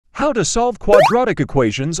How to solve quadratic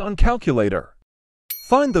equations on calculator.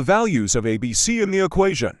 Find the values of a, b, c in the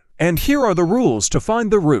equation. And here are the rules to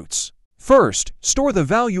find the roots. First, store the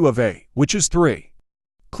value of a, which is 3.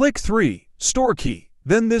 Click 3, store key,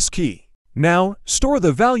 then this key. Now, store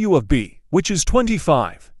the value of b, which is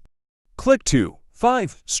 25. Click 2,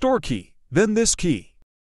 5, store key, then this key.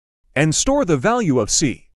 And store the value of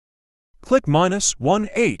c. Click -1,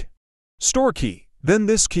 8, store key, then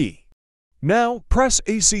this key. Now, press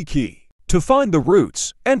AC key. To find the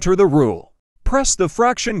roots, enter the rule. Press the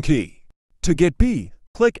fraction key. To get b,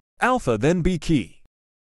 click alpha then b key.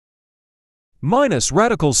 Minus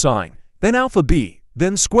radical sign, then alpha b,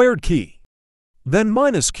 then squared key. Then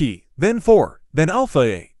minus key, then 4, then alpha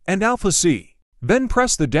a, and alpha c. Then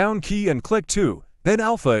press the down key and click 2, then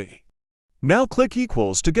alpha a. Now click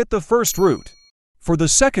equals to get the first root. For the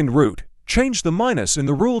second root, change the minus in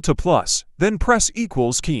the rule to plus, then press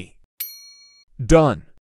equals key. Done.